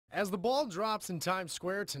As the ball drops in Times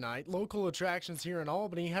Square tonight, local attractions here in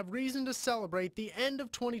Albany have reason to celebrate the end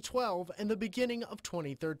of 2012 and the beginning of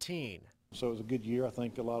 2013. So it was a good year. I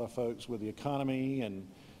think a lot of folks with the economy and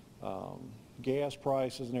gas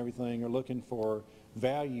prices and everything are looking for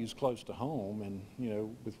values close to home,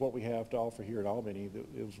 and with what we have to offer here at Albany,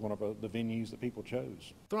 it was one of the venues that people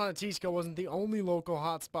chose. Turnstiles wasn't the only local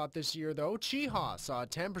hotspot this year, though. Cheehaw saw a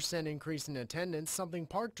 10% increase in attendance, something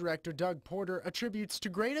Park Director Doug Porter attributes to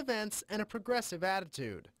great events and a progressive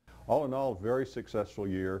attitude. All in all, very successful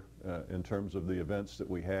year in terms of the events that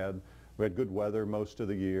we had. We had good weather most of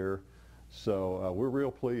the year, so we're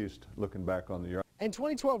real pleased looking back on the year. And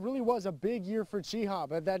 2012 really was a big year for Cheehaw,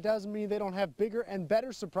 but that doesn't mean they don't have bigger and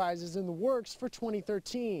better surprises in the works for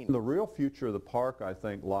 2013. The real future of the park, I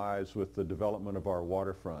think, lies with the development of our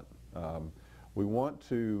waterfront. We want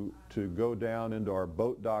to go down into our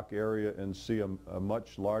boat dock area and see a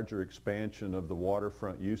much larger expansion of the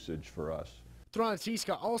waterfront usage for us. Turnstiles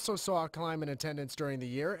also saw a climb in attendance during the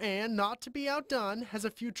year and, not to be outdone, has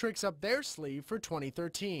a few tricks up their sleeve for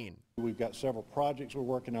 2013. We've got several projects we're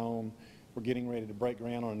working on. We're getting ready to break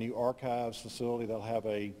ground on a new archives facility. They'll have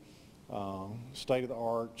a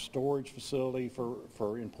state-of-the-art storage facility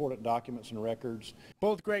for important documents and records.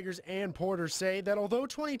 Both Gregors and Porter say that although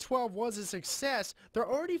 2012 was a success, they're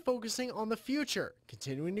already focusing on the future,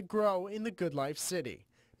 continuing to grow in the Good Life City.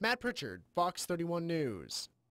 Matt Pritchard, Fox 31 News.